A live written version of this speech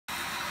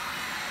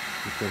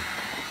Okay.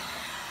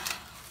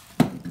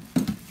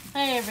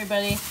 Hey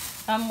everybody.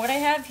 What I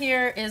have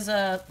here is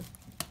a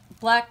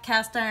black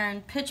cast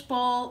iron pitch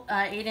bowl,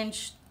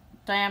 8-inch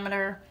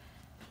diameter,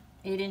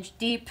 8-inch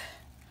deep,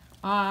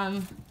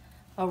 on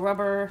a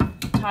rubber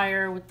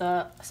tire with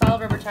the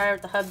solid rubber tire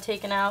with the hub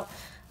taken out.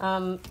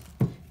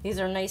 These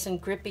are nice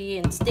and grippy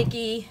and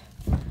sticky.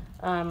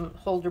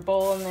 Hold your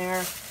bowl in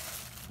there.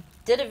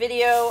 Did a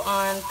video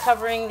on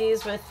covering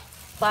these with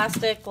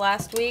plastic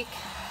last week,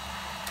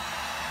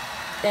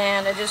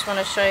 and I just want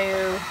to show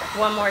you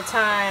one more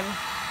time.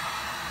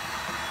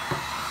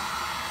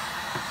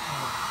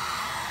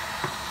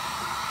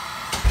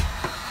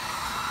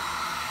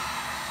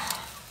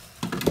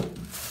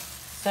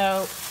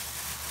 So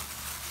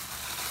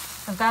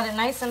I've got it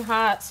nice and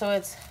hot, so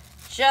it's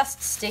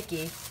just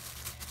sticky,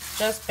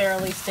 just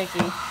barely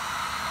sticky.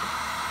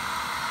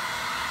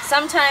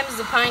 Sometimes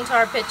the pine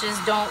tar pitches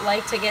don't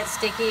like to get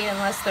sticky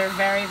unless they're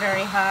very,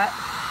 very hot.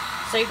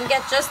 So you can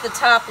get just the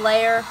top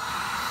layer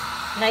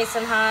nice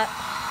and hot.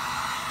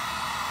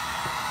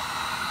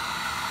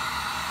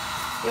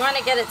 You want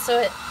to get it so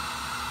it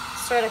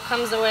sort of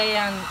comes away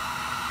on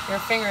your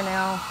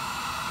fingernail.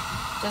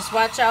 Just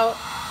watch out.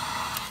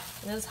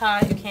 It is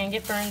hot, you can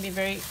get burned, be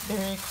very,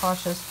 very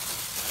cautious.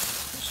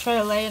 Just try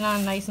to lay it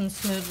on nice and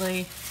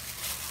smoothly.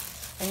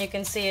 And you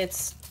can see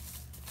it's,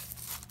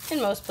 in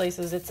most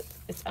places, it's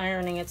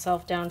ironing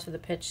itself down to the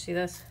pitch. See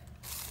this?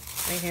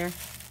 Right here.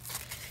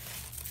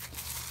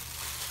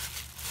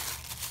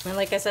 And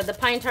like I said, the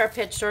pine tar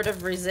pitch sort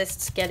of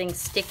resists getting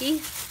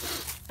sticky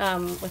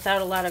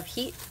without a lot of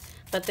heat,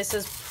 but this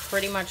is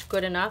pretty much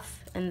good enough.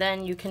 And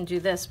then you can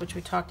do this, which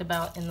we talked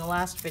about in the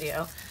last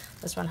video.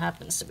 This one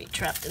happens to be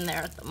trapped in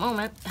there at the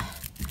moment.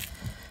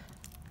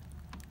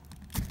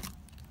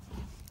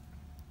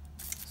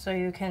 So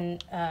you can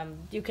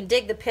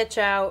dig the pitch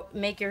out,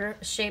 make your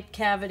shaped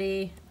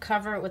cavity,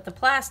 cover it with the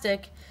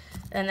plastic,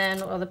 and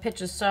then while the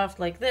pitch is soft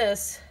like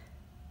this,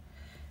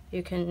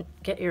 you can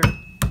get your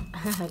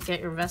get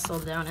your vessel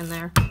down in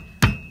there.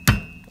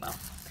 Well,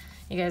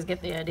 you guys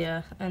get the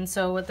idea. And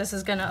so what this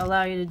is going to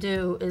allow you to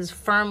do is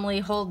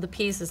firmly hold the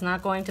piece. It's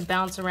not going to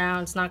bounce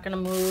around. It's not going to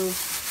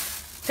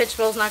move. Pitch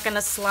bowl's not going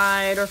to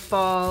slide or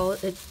fall.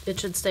 It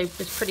should stay.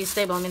 It's pretty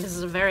stable. I mean, this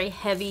is a very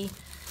heavy,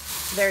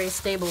 very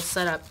stable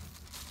setup.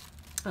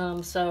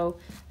 So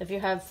if you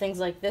have things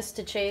like this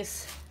to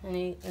chase,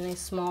 any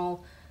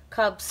small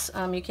cups,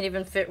 you can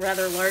even fit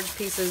rather large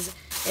pieces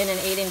in an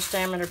 8-inch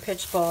diameter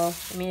pitch ball.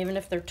 I mean, even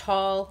if they're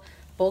tall,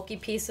 bulky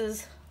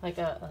pieces, like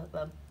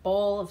a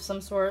bowl of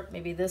some sort,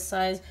 maybe this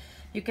size,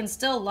 you can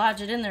still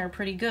lodge it in there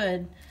pretty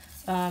good,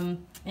 and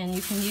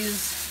you can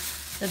use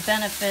the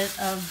benefit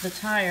of the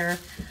tire.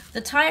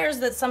 The tires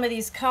that some of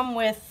these come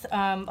with,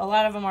 a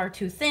lot of them are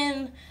too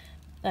thin.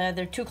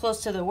 They're too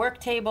close to the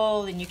work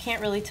table, and you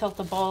can't really tilt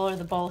the ball, or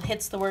the ball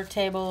hits the work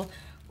table,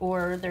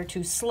 or they're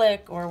too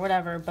slick or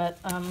whatever. But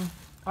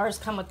ours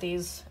come with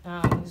these.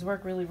 These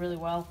work really, really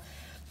well.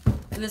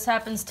 This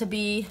happens to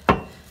be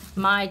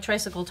my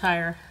tricycle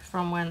tire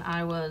from when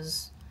I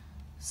was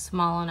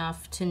small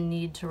enough to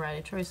need to ride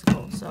a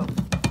tricycle. So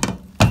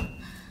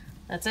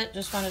that's it.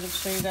 Just wanted to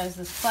show you guys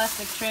this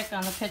plastic trick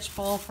on the pitch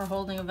bowl for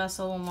holding a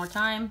vessel one more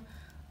time.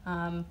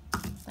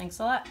 Thanks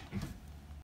a lot.